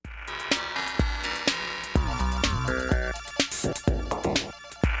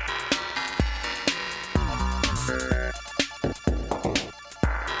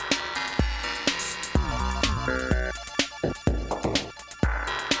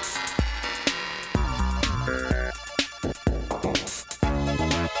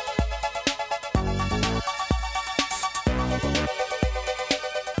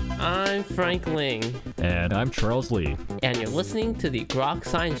Frank Ling. And I'm Charles Lee. And you're listening to the Groks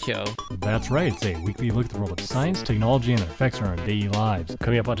Science Show. That's right, it's a weekly look at the world of science, technology, and their effects on our daily lives.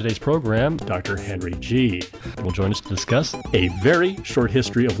 Coming up on today's program, Dr. Henry G. will join us to discuss a very short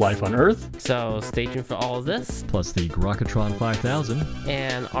history of life on Earth. So stay tuned for all of this. Plus the Grokatron 5000.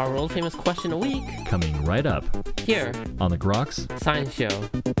 And our world-famous question a week. Coming right up. Here. On the Groks Science Show.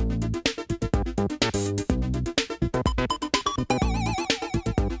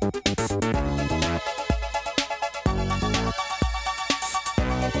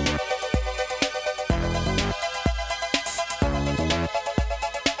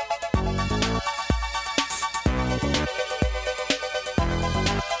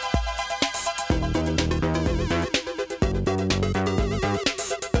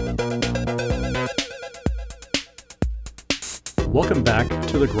 Welcome back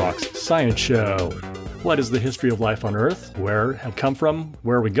to the Groks Science Show. What is the history of life on Earth? Where have we come from?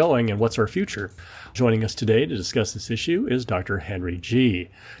 Where are we going? And what's our future? Joining us today to discuss this issue is Dr. Henry G.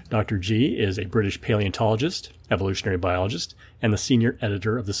 Dr. G is a British paleontologist, evolutionary biologist, and the senior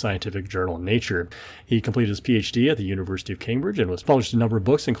editor of the scientific journal Nature. He completed his PhD at the University of Cambridge and was published a number of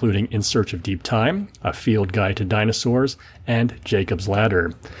books, including In Search of Deep Time, A Field Guide to Dinosaurs, and Jacob's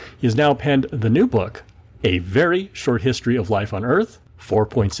Ladder. He has now penned the new book, A Very Short History of Life on Earth,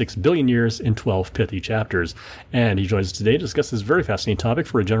 4.6 billion years in 12 pithy chapters. And he joins us today to discuss this very fascinating topic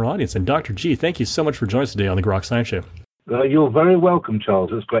for a general audience. And Dr. G, thank you so much for joining us today on the Groks Science Show. You're very welcome,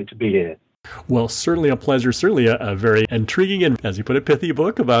 Charles. It's great to be here. Well, certainly a pleasure. Certainly a very intriguing and, as you put it, pithy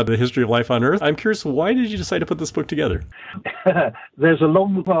book about the history of life on Earth. I'm curious, why did you decide to put this book together? There's a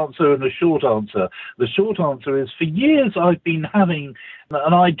long answer and a short answer. The short answer is, for years I've been having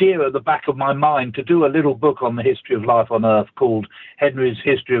an idea at the back of my mind to do a little book on the history of life on Earth called Henry's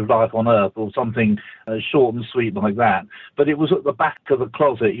History of Life on Earth, or something short and sweet like that. But it was at the back of the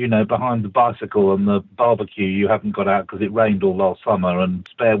closet, behind the bicycle and the barbecue you haven't got out because it rained all last summer, and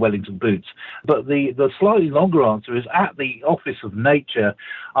spare Wellington boots. But the slightly longer answer is, at the Office of Nature,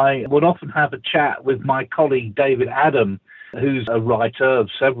 I would often have a chat with my colleague David Adam, who's a writer of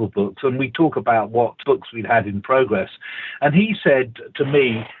several books, and we talk about what books we'd had in progress. And he said to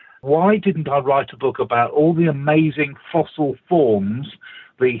me, why didn't I write a book about all the amazing fossil forms,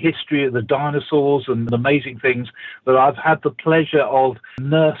 the history of the dinosaurs and the amazing things that I've had the pleasure of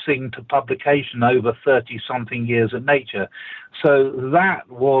nursing to publication over 30-something years at Nature. So that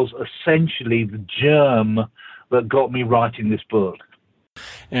was essentially the germ that got me writing this book.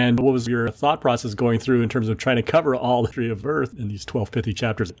 And what was your thought process going through in terms of trying to cover all the history of Earth in these 12 pithy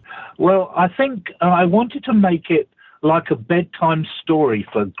chapters? Well, I think I wanted to make it like a bedtime story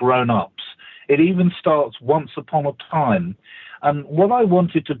for grown-ups. It even starts once upon a time. And what I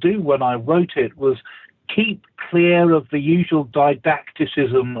wanted to do when I wrote it was keep clear of the usual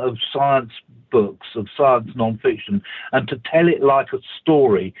didacticism of science books, of science nonfiction, and to tell it like a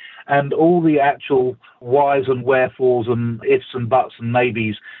story. And all the actual whys and wherefores and ifs and buts and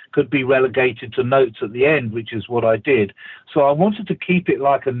maybes could be relegated to notes at the end, which is what I did. So I wanted to keep it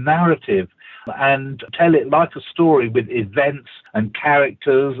like a narrative and tell it like a story with events and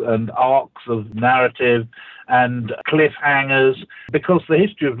characters and arcs of narrative and cliffhangers, because the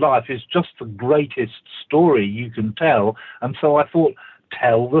history of life is just the greatest story you can tell. And so I thought,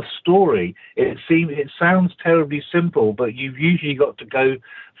 tell the story. It sounds terribly simple, but you've usually got to go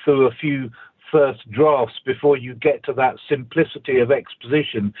through a few first drafts before you get to that simplicity of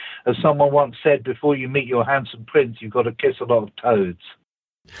exposition. As someone once said, before you meet your handsome prince, you've got to kiss a lot of toads.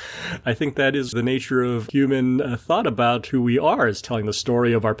 I think that is the nature of human thought about who we are, is telling the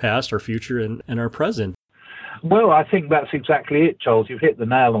story of our past, our future, and our present. Well, I think that's exactly it, Charles. You've hit the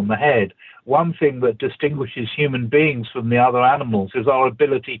nail on the head. One thing that distinguishes human beings from the other animals is our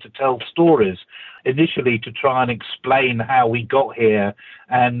ability to tell stories, initially to try and explain how we got here,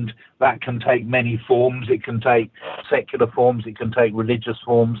 and that can take many forms. It can take secular forms, it can take religious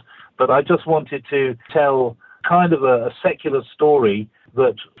forms, but I just wanted to tell kind of a secular story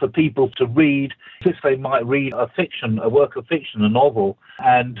that for people to read, if they might read a work of fiction, a novel,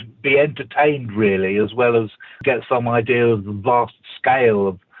 and be entertained really, as well as get some idea of the vast scale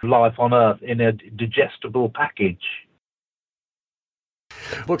of life on Earth in a digestible package.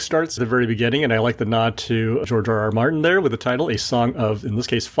 The book starts at the very beginning, and I like the nod to George R.R. Martin there with the title, A Song of, in this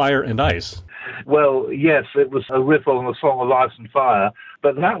case, Fire and Ice. Well, yes, it was a riff on the Song of Ice and Fire,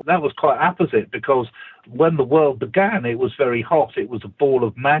 but that was quite opposite because when the world began, it was very hot. It was a ball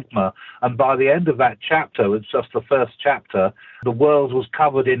of magma, and by the end of that chapter, it's just the first chapter, the whole world was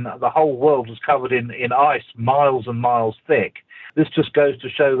covered in ice, miles and miles thick. This just goes to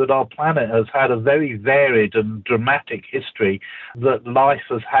show that our planet has had a very varied and dramatic history that life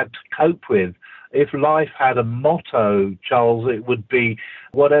has had to cope with. If life had a motto, Charles, it would be,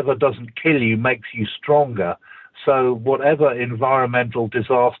 whatever doesn't kill you makes you stronger. So whatever environmental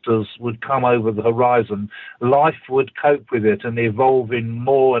disasters would come over the horizon, life would cope with it and evolve in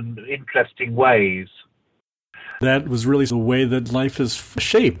more and interesting ways. That was really the way that life is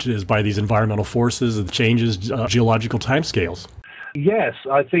shaped, is by these environmental forces and changes, geological timescales. Yes,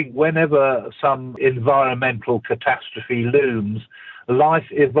 I think whenever some environmental catastrophe looms, life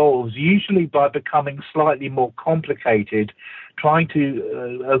evolves, usually by becoming slightly more complicated, trying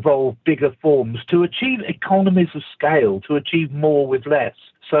to evolve bigger forms to achieve economies of scale, to achieve more with less.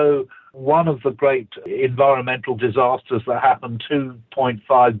 So one of the great environmental disasters that happened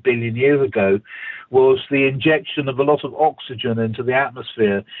 2.5 billion years ago was the injection of a lot of oxygen into the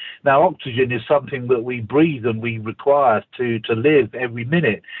atmosphere. Now, oxygen is something that we breathe and we require to live every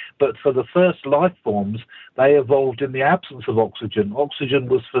minute. But for the first life forms, they evolved in the absence of oxygen. Oxygen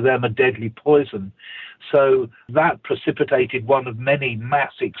was for them a deadly poison. So that precipitated one of many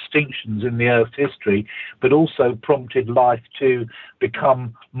mass extinctions in the Earth's history, but also prompted life to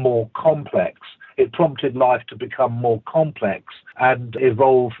become more complex. It prompted life to become more complex and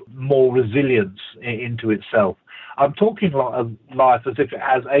evolve more resilience into itself. I'm talking of life as if it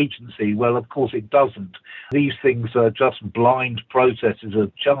has agency. Well, of course it doesn't. These things are just blind processes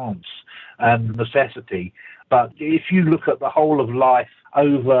of chance and necessity. But if you look at the whole of life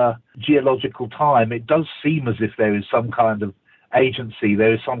over geological time, it does seem as if there is some kind of agency,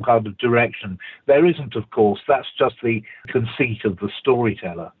 there is some kind of direction. There isn't, of course. That's just the conceit of the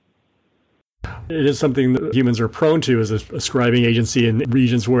storyteller. It is something that humans are prone to, is ascribing agency in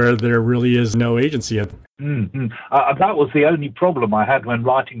regions where there really is no agency. Mm-hmm. That was the only problem I had when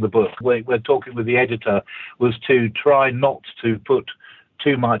writing the book. We're talking with the editor, was to try not to put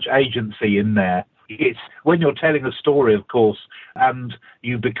too much agency in there. It's when you're telling a story, of course, and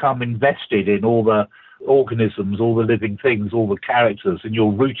you become invested in all the organisms, all the living things, all the characters, and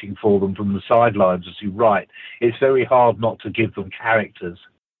you're rooting for them from the sidelines as you write, it's very hard not to give them characters.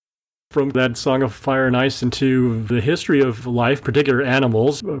 From that Song of Fire and Ice into the history of life, particular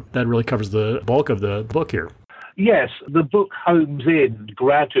animals, that really covers the bulk of the book here. Yes, the book homes in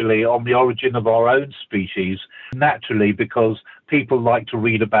gradually on the origin of our own species, naturally, because people like to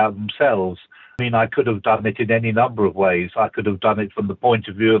read about themselves. I mean, I could have done it in any number of ways. I could have done it from the point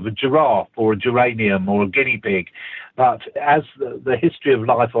of view of a giraffe or a geranium or a guinea pig. But as the history of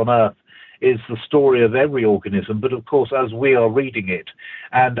life on Earth is the story of every organism, but of course, as we are reading it,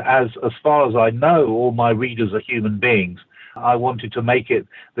 and as far as I know, all my readers are human beings, I wanted to make it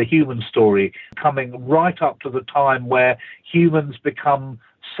the human story, coming right up to the time where humans become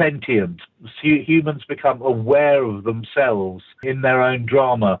sentient, humans become aware of themselves in their own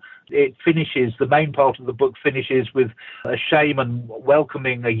drama. It finishes, the main part of the book finishes with a shaman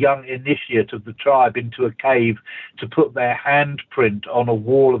welcoming a young initiate of the tribe into a cave to put their handprint on a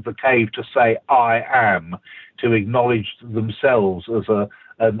wall of the cave to say, "I am," to acknowledge themselves as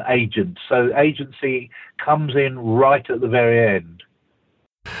an agent. So agency comes in right at the very end.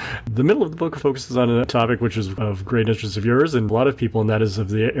 The middle of the book focuses on a topic which is of great interest of yours and a lot of people, and that is of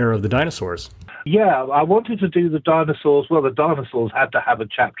the era of the dinosaurs. Yeah, I wanted to do the dinosaurs. Well, the dinosaurs had to have a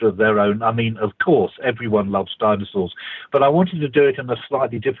chapter of their own. I mean, of course, everyone loves dinosaurs. But I wanted to do it in a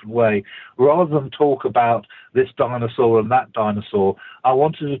slightly different way. Rather than talk about this dinosaur and that dinosaur, I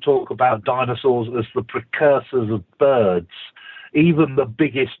wanted to talk about dinosaurs as the precursors of birds. Even the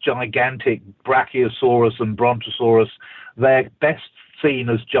biggest gigantic Brachiosaurus and Brontosaurus, they're best seen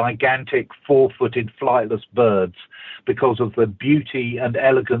as gigantic four-footed flightless birds because of the beauty and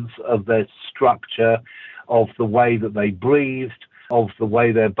elegance of their structure, of the way that they breathed, of the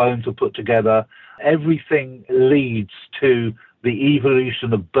way their bones are put together. Everything leads to the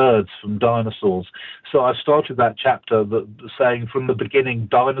evolution of birds from dinosaurs. So I started that chapter saying from the beginning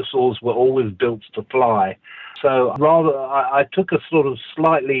dinosaurs were always built to fly. So I took a sort of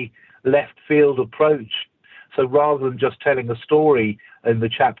slightly left field approach. So rather than just telling a story in the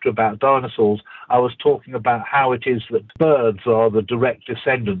chapter about dinosaurs, I was talking about how it is that birds are the direct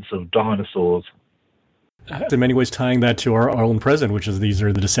descendants of dinosaurs. In many ways tying that to our own present, which is these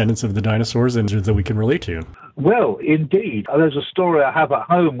are the descendants of the dinosaurs and that we can relate to. Well, indeed. There's a story I have at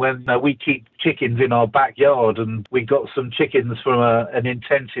home when we keep chickens in our backyard, and we got some chickens from an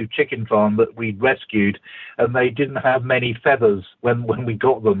intensive chicken farm that we'd rescued, and they didn't have many feathers when we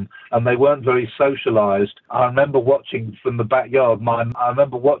got them, and they weren't very socialized. I remember watching from the backyard.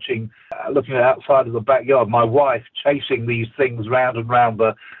 Looking outside of the backyard, my wife chasing these things round and round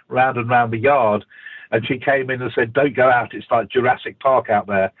the yard. And she came in and said, "Don't go out. It's like Jurassic Park out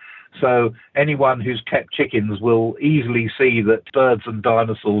there." So anyone who's kept chickens will easily see that birds and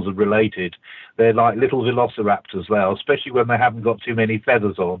dinosaurs are related. They're like little velociraptors there, especially when they haven't got too many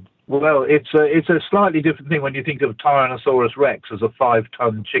feathers on. Well, it's a slightly different thing when you think of Tyrannosaurus rex as a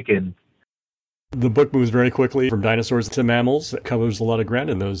 5-ton chicken. The book moves very quickly from dinosaurs to mammals. It covers a lot of ground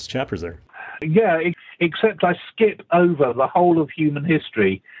in those chapters there. Yeah, except I skip over the whole of human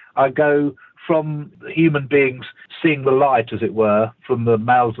history. I go from human beings seeing the light, as it were, from the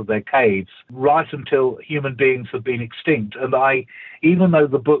mouths of their caves, right until human beings have been extinct. And even though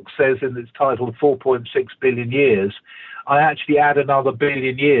the book says in its title 4.6 billion years, I actually add another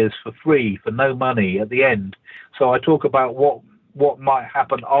billion years for free, for no money at the end. So I talk about what might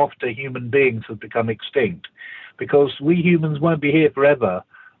happen after human beings have become extinct, because we humans won't be here forever.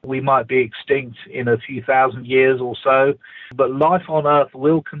 We might be extinct in a few thousand years or so, but life on Earth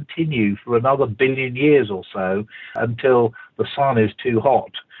will continue for another billion years or so until the sun is too hot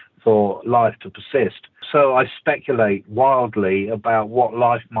for life to persist. So I speculate wildly about what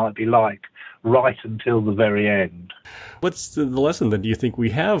life might be like right until the very end. What's the lesson that you think we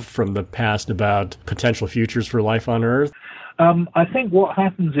have from the past about potential futures for life on Earth? I think what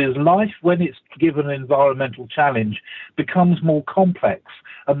happens is life, when it's given an environmental challenge, becomes more complex.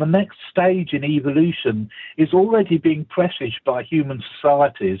 And the next stage in evolution is already being presaged by human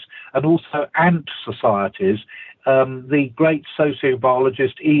societies and also ant societies. The great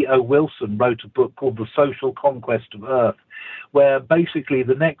sociobiologist E.O. Wilson wrote a book called The Social Conquest of Earth, where basically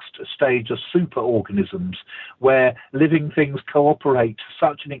the next stage are superorganisms, where living things cooperate to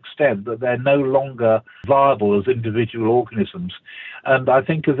such an extent that they're no longer viable as individual organisms. And I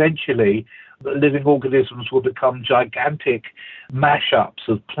think eventually living organisms will become gigantic mashups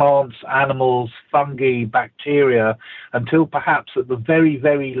of plants, animals, fungi, bacteria, until perhaps at the very,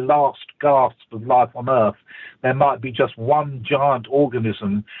 very last gasp of life on Earth, there might be just one giant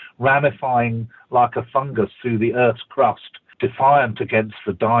organism ramifying like a fungus through the Earth's crust, defiant against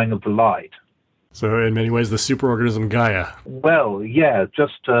the dying of the light. So in many ways, the superorganism Gaia. Well, yeah,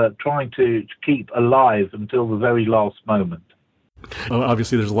 just trying to keep alive until the very last moment.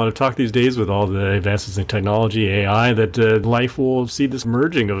 Obviously, there's a lot of talk these days with all the advances in technology, AI, that life will see this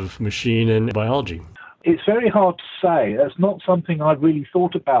merging of machine and biology. It's very hard to say. That's not something I've really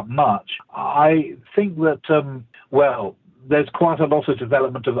thought about much. I think that, there's quite a lot of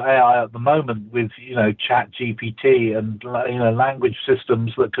development of AI at the moment with, Chat GPT and, language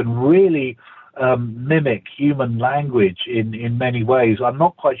systems that can really mimic human language in many ways. I'm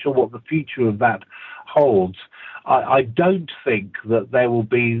not quite sure what the future of that holds. I don't think that there will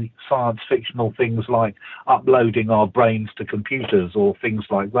be science fictional things like uploading our brains to computers or things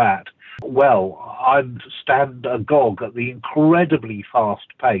like that. Well, I stand agog at the incredibly fast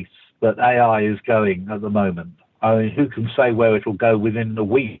pace that AI is going at the moment. I mean, who can say where it will go within a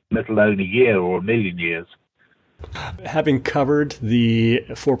week, let alone a year or a million years? Having covered the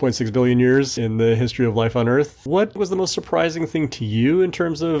 4.6 billion years in the history of life on Earth, what was the most surprising thing to you in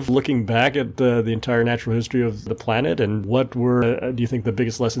terms of looking back at the entire natural history of the planet, and what were, do you think, the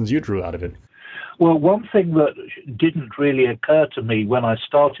biggest lessons you drew out of it? Well, one thing that didn't really occur to me when I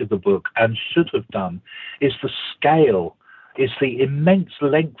started the book, and should have done, is the scale, is the immense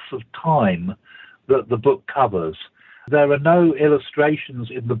lengths of time that the book covers. There are no illustrations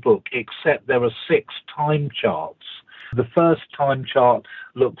in the book, except there are 6 time charts. The first time chart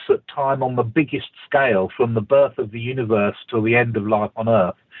looks at time on the biggest scale, from the birth of the universe till the end of life on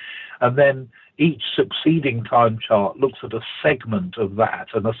Earth. And then each succeeding time chart looks at a segment of that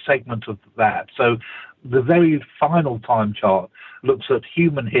and a segment of that. So the very final time chart looks at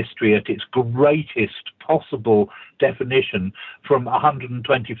human history at its greatest possible definition, from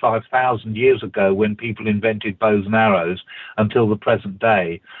 125,000 years ago when people invented bows and arrows until the present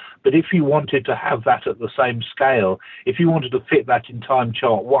day. But if you wanted to have that at the same scale, if you wanted to fit that in time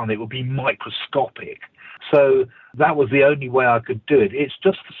chart 1, it would be microscopic. So that was the only way I could do it. It's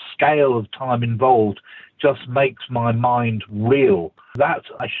just the scale of time involved just makes my mind reel. That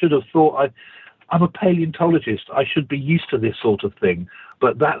I should have thought. I'm a paleontologist. I should be used to this sort of thing.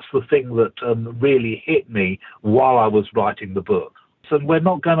 But that's the thing that really hit me while I was writing the book. and we're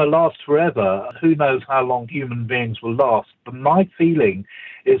not going to last forever. Who knows how long human beings will last? But my feeling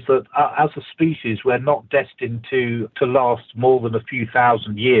is that as a species, we're not destined to last more than a few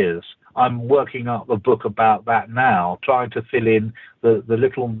thousand years. I'm working up a book about that now, trying to fill in the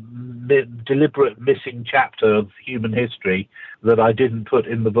little deliberate missing chapter of human history that I didn't put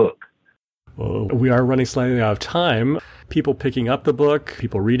in the book. Well, we are running slightly out of time. People picking up the book,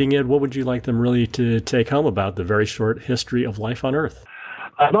 people reading it, what would you like them really to take home about the very short history of life on Earth?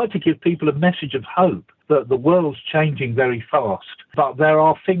 I'd like to give people a message of hope that the world's changing very fast, but there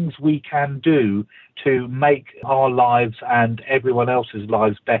are things we can do to make our lives and everyone else's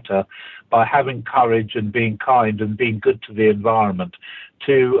lives better by having courage and being kind and being good to the environment.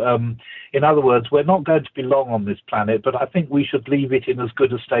 In other words, we're not going to be long on this planet, but I think we should leave it in as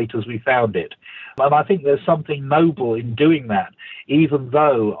good a state as we found it. And I think there's something noble in doing that, even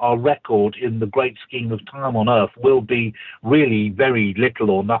though our record in the great scheme of time on Earth will be really very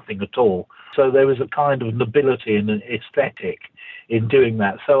little or nothing at all. So there is a kind of nobility and an aesthetic in doing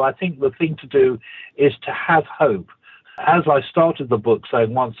that. So I think the thing to do is to have hope. As I started the book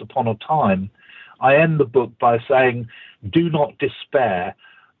saying once upon a time, I end the book by saying, do not despair.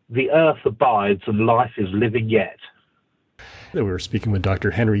 The earth abides and life is living yet. We were speaking with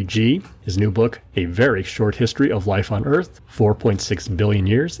Dr. Henry G. His new book, A Very Short History of Life on Earth, 4.6 billion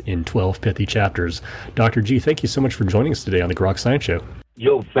years in 12 pithy chapters. Dr. G, thank you so much for joining us today on the Groks Science Show.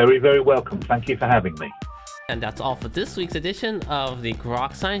 You're very, very welcome. Thank you for having me. And that's all for this week's edition of the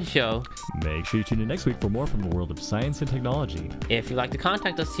Groks Science Show. Make sure you tune in next week for more from the world of science and technology. If you'd like to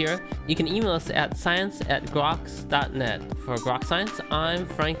contact us here, you can email us at science@groks.net. For Groks Science, I'm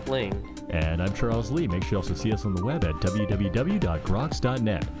Frank Ling. And I'm Charles Lee. Make sure you also see us on the web at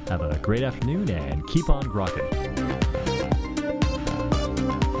www.groks.net. Have a great afternoon and keep on grokking.